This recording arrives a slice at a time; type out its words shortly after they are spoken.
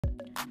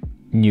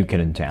New kid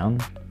in town,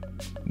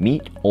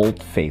 meet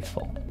Old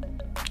Faithful.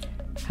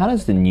 How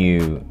does the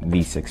new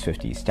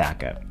V650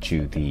 stack up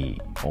to the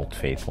Old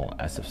Faithful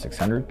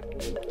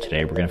SF600?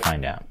 Today we're going to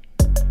find out.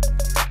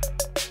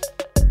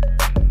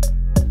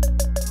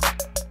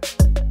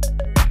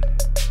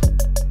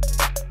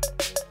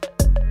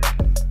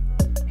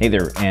 Hey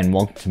there, and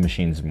welcome to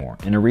Machines More.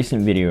 In a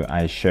recent video,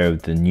 I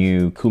showed the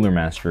new Cooler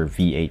Master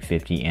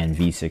V850 and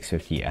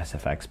V650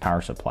 SFX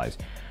power supplies.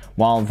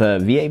 While the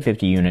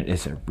V850 unit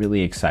is a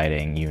really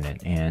exciting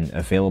unit and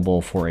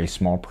available for a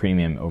small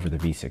premium over the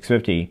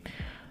V650,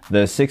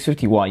 the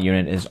 650 watt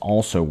unit is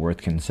also worth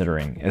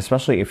considering,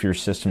 especially if your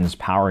system's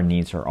power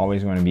needs are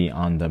always going to be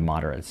on the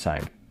moderate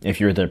side. If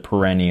you're the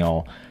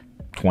perennial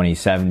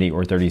 2070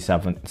 or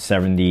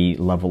 3770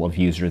 level of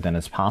user, then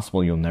it's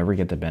possible you'll never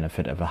get the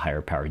benefit of a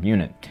higher powered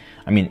unit.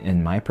 I mean,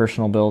 in my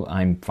personal build,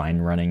 I'm fine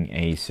running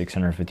a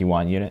 650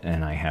 watt unit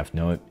and I have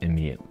no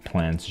immediate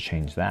plans to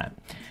change that.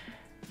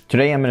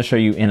 Today I'm going to show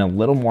you in a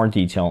little more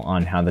detail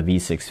on how the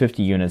V650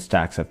 unit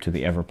stacks up to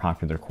the ever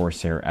popular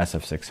Corsair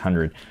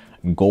SF600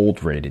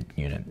 Gold rated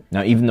unit.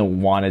 Now, even the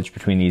wattage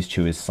between these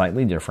two is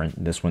slightly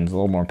different, this one's a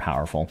little more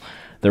powerful.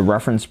 The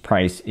reference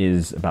price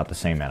is about the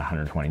same at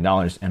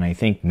 $120, and I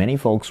think many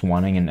folks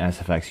wanting an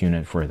SFX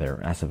unit for their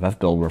SFF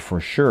build will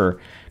for sure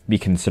be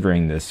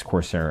considering this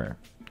Corsair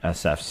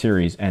SF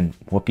series, and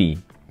whoopee,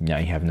 now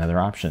you have another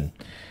option.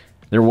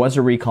 There was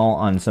a recall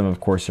on some of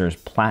Corsair's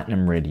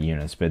platinum rated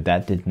units, but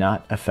that did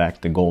not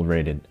affect the gold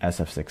rated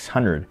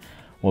SF600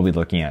 we'll be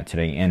looking at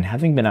today. And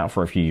having been out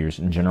for a few years,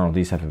 in general,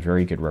 these have a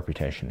very good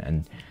reputation,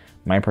 and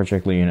my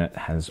particular unit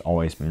has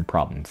always been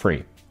problem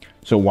free.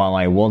 So while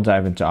I will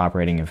dive into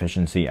operating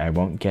efficiency, I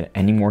won't get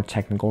any more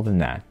technical than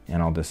that,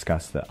 and I'll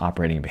discuss the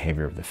operating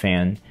behavior of the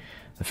fan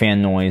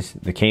noise,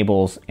 the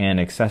cables, and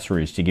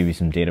accessories to give you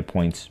some data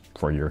points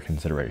for your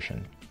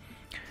consideration.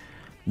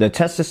 The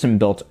test system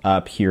built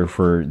up here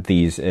for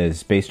these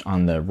is based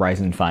on the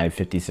Ryzen 5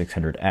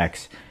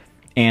 5600X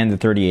and the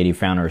 3080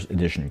 Founders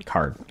Edition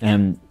card.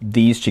 And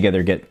these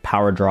together get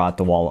power draw at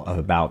the wall of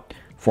about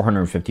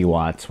 450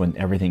 watts when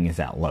everything is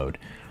at load.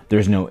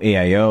 There's no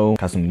AIO,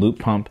 custom loop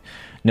pump,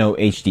 no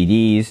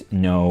HDDs,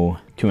 no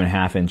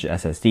 2.5-inch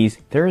SSDs.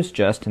 There is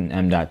just an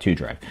M.2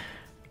 drive.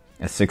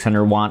 A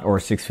 600 watt or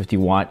 650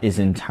 watt is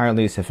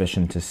entirely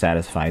sufficient to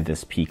satisfy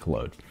this peak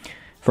load.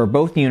 For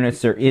both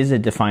units, there is a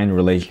defined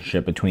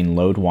relationship between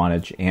load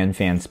wattage and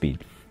fan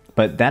speed,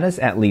 but that is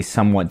at least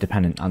somewhat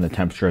dependent on the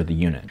temperature of the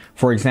unit.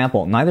 For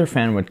example, neither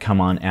fan would come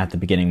on at the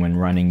beginning when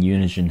running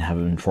Unigine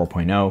Heaven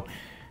 4.0,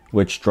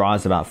 which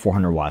draws about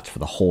 400 watts for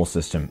the whole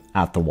system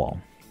at the wall.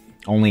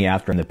 Only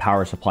after the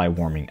power supply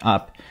warming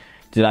up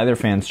did either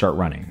fan start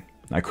running.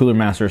 Now, Cooler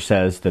Master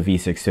says the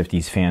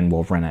V650's fan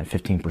will run at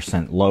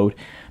 15% load,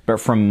 but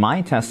from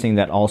my testing,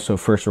 that also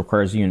first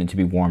requires the unit to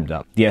be warmed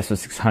up. The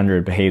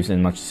SF600 behaves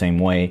in much the same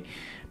way,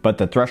 but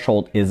the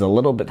threshold is a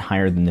little bit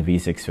higher than the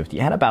V650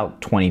 at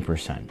about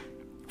 20%.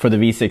 For the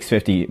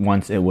V650,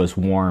 once it was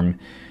warm,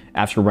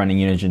 after running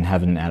Unigine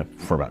Heaven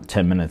for about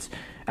 10 minutes,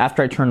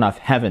 after I turned off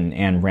Heaven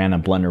and ran a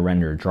Blender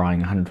render drawing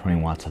 120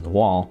 watts at the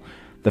wall,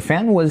 the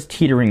fan was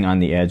teetering on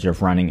the edge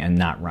of running and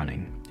not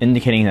running,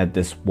 indicating that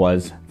this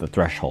was the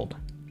threshold.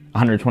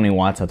 120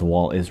 watts at the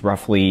wall is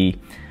roughly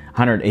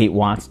 108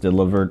 watts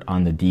delivered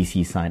on the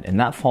DC side, and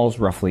that falls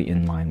roughly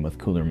in line with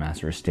Cooler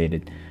Master's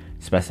stated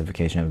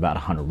specification of about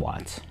 100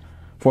 watts.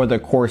 For the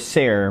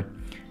Corsair,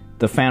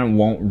 the fan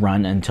won't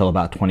run until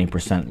about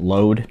 20%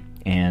 load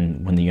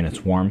and when the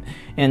unit's warm,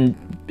 and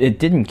it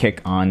didn't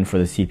kick on for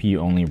the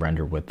CPU-only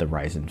render with the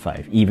Ryzen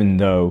 5, even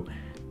though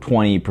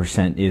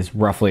 20% is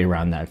roughly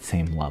around that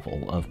same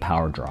level of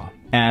power draw.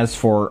 As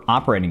for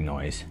operating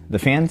noise, the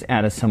fans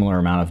add a similar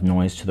amount of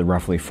noise to the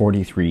roughly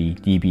 43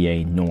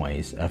 dBA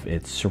noise of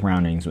its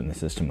surroundings when the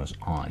system was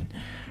on.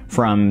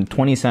 From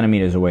 20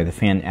 centimeters away, the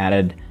fan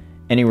added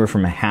anywhere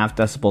from a half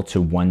decibel to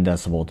 1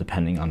 decibel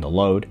depending on the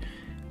load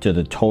to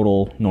the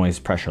total noise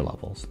pressure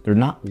levels. They're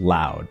not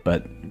loud,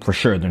 but for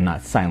sure they're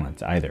not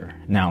silent either.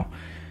 Now,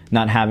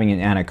 not having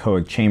an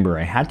anechoic chamber,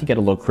 I had to get a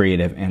little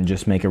creative and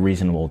just make a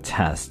reasonable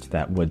test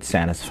that would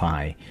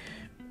satisfy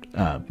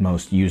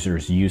most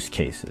users' use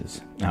cases.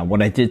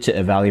 What I did to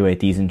evaluate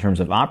these in terms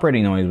of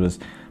operating noise was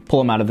pull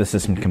them out of the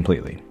system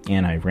completely,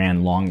 and I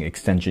ran long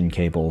extension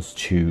cables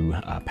to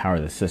power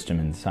the system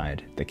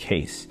inside the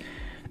case.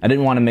 I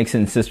didn't want to mix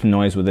in system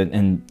noise with it,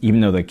 and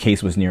even though the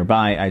case was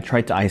nearby, I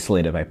tried to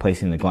isolate it by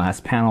placing the glass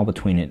panel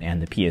between it and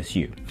the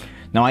PSU.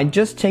 Now, I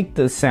just take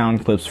the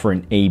sound clips for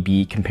an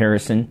A-B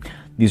comparison.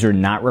 These are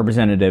not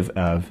representative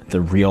of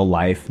the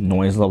real-life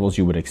noise levels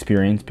you would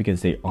experience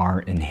because they are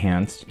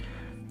enhanced.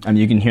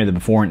 You can hear the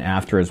before and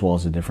after, as well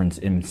as the difference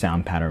in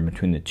sound pattern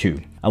between the two.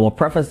 I will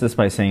preface this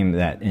by saying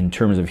that in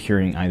terms of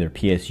hearing either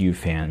PSU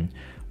fan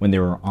when they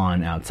were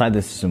on outside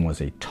the system was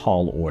a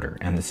tall order,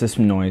 and the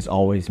system noise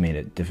always made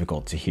it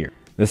difficult to hear.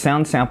 The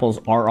sound samples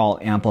are all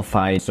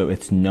amplified, so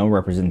it's no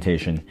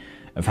representation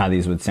of how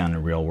these would sound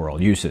in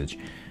real-world usage.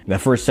 The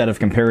first set of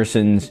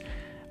comparisons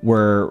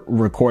were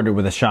recorded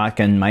with a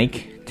shotgun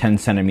mic 10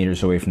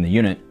 centimeters away from the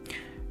unit.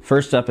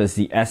 First up is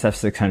the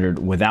SF600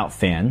 without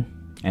fan.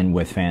 and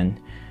with fan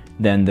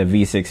than the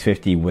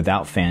V650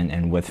 without fan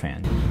and with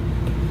fan.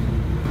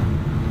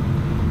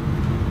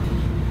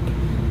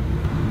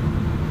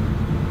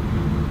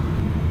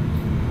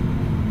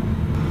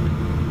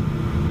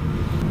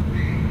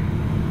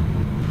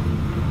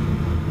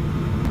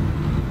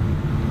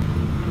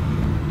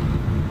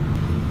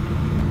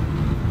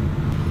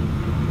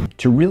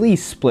 To really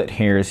split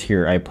hairs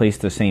here, I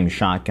placed the same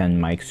shotgun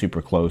mic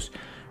super close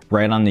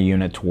right on the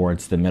unit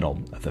towards the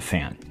middle of the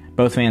fan.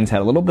 Both fans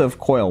had a little bit of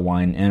coil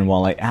whine, and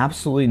while I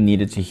absolutely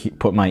needed to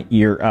put my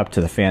ear up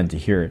to the fan to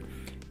hear it,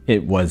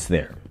 it was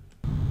there.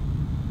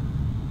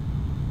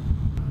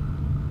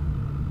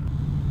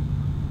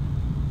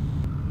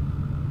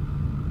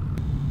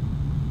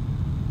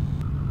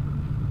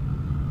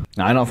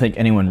 Now, I don't think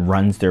anyone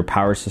runs their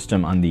power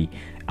system on the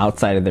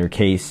outside of their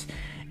case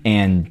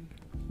and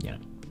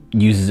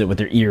uses it with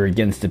their ear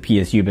against the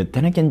PSU, but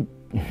then again,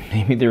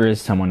 maybe there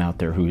is someone out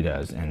there who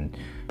does, and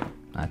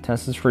that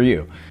test is for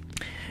you.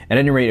 At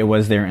any rate, it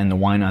was there, and the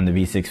whine on the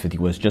V650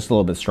 was just a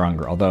little bit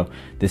stronger, although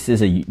this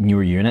is a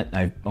newer unit.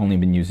 I've only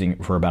been using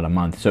it for about a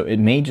month, so it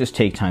may just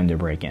take time to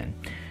break in.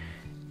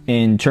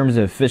 In terms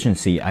of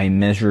efficiency, I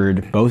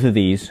measured both of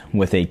these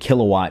with a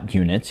kilowatt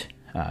unit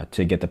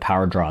to get the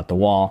power draw at the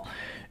wall,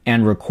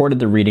 and recorded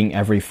the reading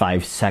every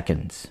 5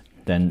 seconds,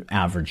 then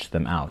averaged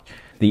them out.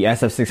 The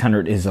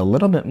SF600 is a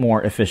little bit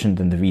more efficient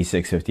than the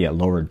V650 at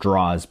lower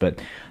draws,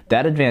 but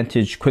that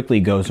advantage quickly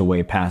goes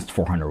away past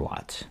 400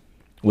 watts.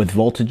 With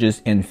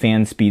voltages and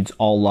fan speeds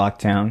all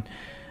locked down,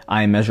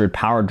 I measured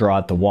power draw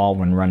at the wall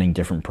when running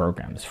different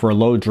programs. For a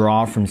low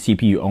draw from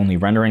CPU only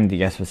rendering,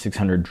 the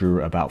SF600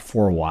 drew about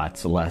 4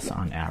 watts less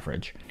on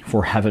average.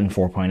 For Heaven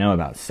 4.0,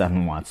 about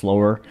 7 watts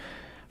lower.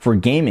 For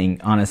gaming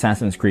on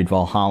Assassin's Creed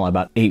Valhalla,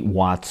 about 8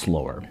 watts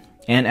lower.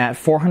 And at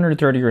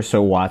 430 or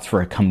so watts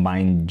for a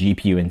combined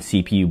GPU and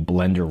CPU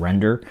blender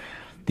render,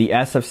 the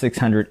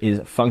SF600 is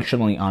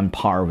functionally on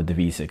par with the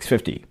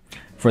V650.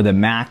 For the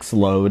max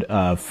load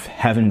of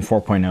Heaven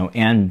 4.0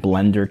 and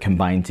Blender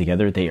combined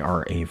together, they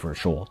are a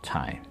virtual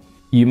tie.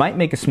 You might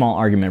make a small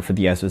argument for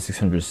the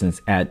SF600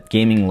 since at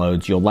gaming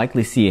loads, you'll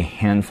likely see a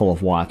handful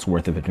of watts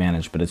worth of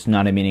advantage, but it's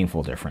not a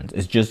meaningful difference.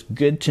 It's just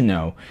good to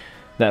know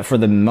that for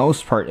the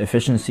most part,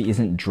 efficiency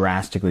isn't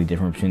drastically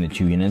different between the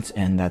two units,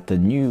 and that the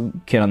new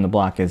kid on the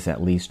block is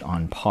at least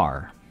on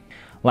par.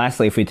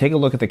 Lastly, if we take a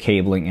look at the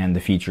cabling and the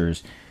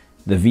features,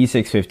 the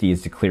V650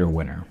 is the clear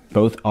winner.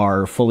 Both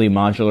are fully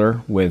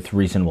modular with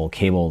reasonable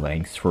cable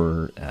lengths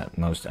for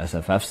most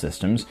SFF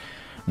systems.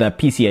 The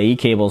PCIe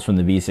cables from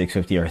the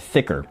V650 are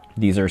thicker.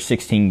 These are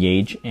 16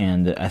 gauge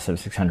and the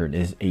SF600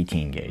 is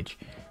 18 gauge.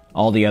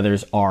 All the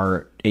others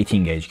are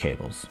 18 gauge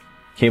cables.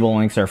 Cable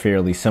lengths are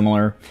fairly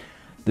similar.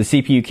 The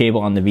CPU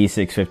cable on the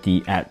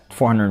V650 at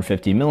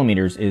 450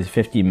 millimeters is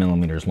 50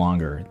 millimeters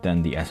longer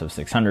than the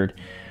SF600,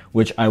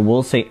 which I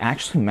will say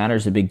actually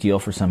matters a big deal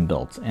for some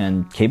builds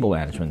and cable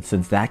management,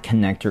 since that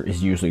connector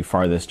is usually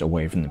farthest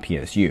away from the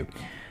PSU.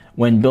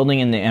 When building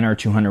in the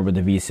NR200 with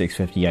the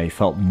V650, I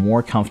felt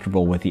more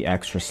comfortable with the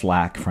extra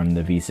slack from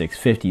the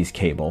V650's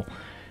cable.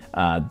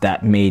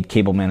 That made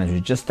cable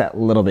management just that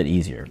little bit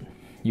easier.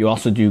 You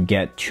also do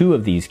get 2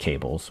 of these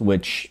cables,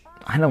 which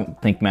I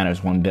don't think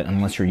matters one bit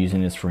unless you're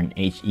using this for an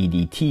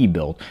HEDT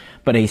build,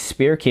 but a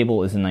spare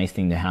cable is a nice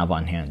thing to have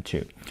on hand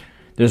too.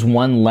 There's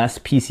one less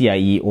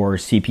PCIe or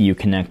CPU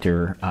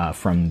connector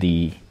from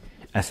the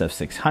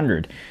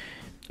SF600,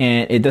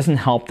 and it doesn't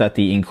help that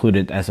the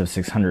included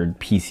SF600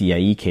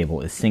 PCIe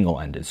cable is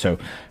single-ended, so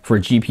for a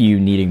GPU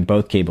needing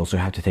both cables, you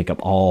have to take up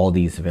all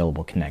these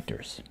available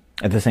connectors.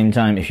 At the same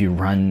time, if you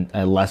run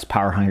a less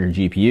power-hungry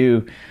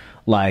GPU,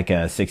 like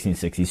a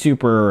 1660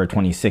 Super or a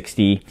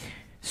 2060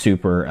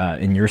 Super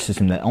in your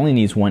system that only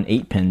needs one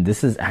 8-pin,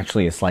 this is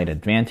actually a slight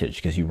advantage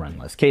because you run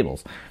less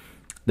cables.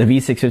 The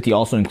V650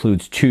 also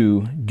includes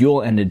 2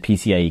 dual-ended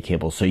PCIe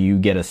cables, so you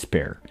get a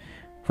spare.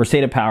 For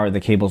SATA power, the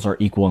cables are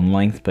equal in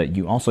length, but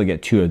you also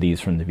get 2 of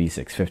these from the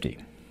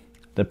V650.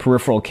 The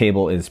peripheral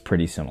cable is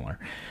pretty similar.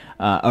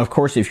 Of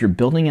course, if you're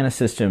building in a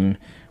system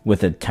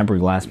with a tempered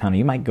glass panel,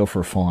 you might go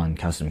for full-on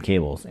custom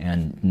cables,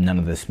 and none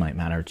of this might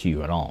matter to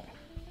you at all.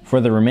 For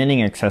the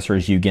remaining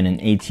accessories, you get an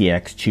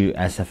ATX to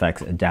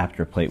SFX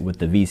adapter plate with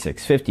the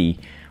V650,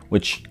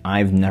 which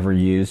I've never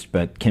used,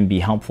 but can be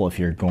helpful if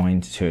you're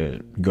going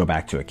to go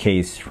back to a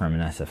case from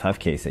an SFF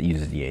case that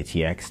uses the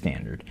ATX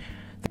standard.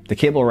 The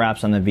cable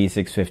wraps on the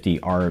V650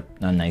 are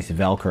a nice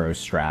Velcro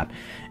strap,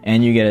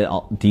 and you get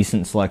a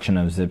decent selection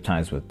of zip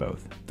ties with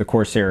both. The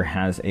Corsair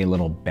has a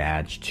little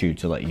badge too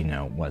to let you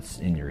know what's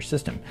in your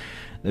system.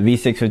 The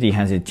V650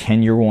 has a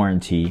 10-year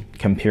warranty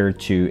compared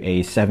to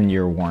a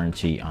 7-year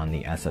warranty on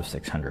the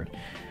SF600.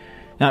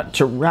 Now,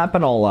 to wrap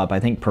it all up, I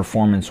think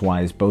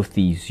performance-wise, both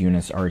these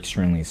units are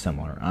extremely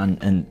similar. On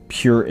a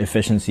pure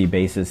efficiency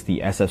basis, the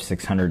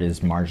SF600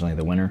 is marginally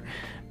the winner,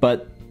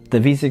 but the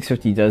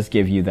V650 does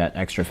give you that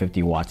extra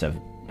 50 watts of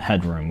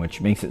headroom,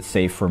 which makes it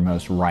safe for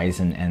most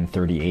Ryzen and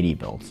 3080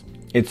 builds.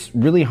 It's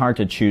really hard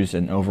to choose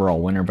an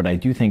overall winner, but I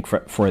do think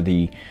for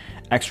the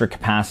extra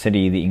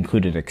capacity, the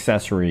included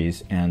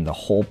accessories, and the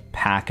whole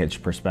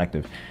package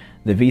perspective,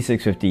 the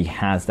V650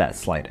 has that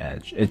slight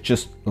edge. It's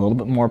just a little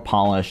bit more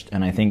polished,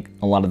 and I think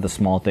a lot of the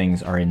small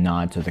things are a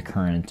nod to the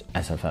current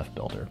SFF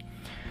builder.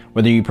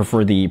 Whether you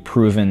prefer the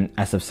proven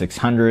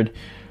SF600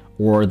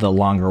 or the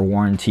longer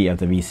warranty of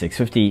the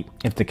V650,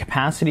 if the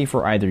capacity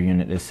for either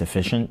unit is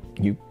sufficient,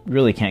 you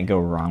really can't go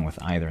wrong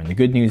with either. And the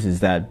good news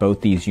is that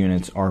both these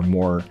units are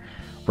more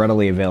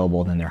readily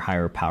available than their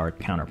higher powered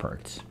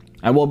counterparts.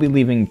 I will be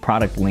leaving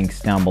product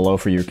links down below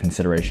for your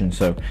consideration,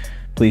 so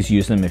please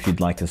use them if you'd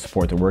like to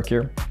support the work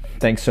here.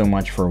 Thanks so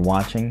much for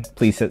watching.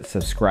 Please hit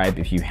subscribe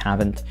if you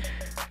haven't,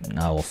 and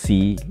I will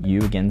see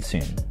you again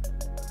soon.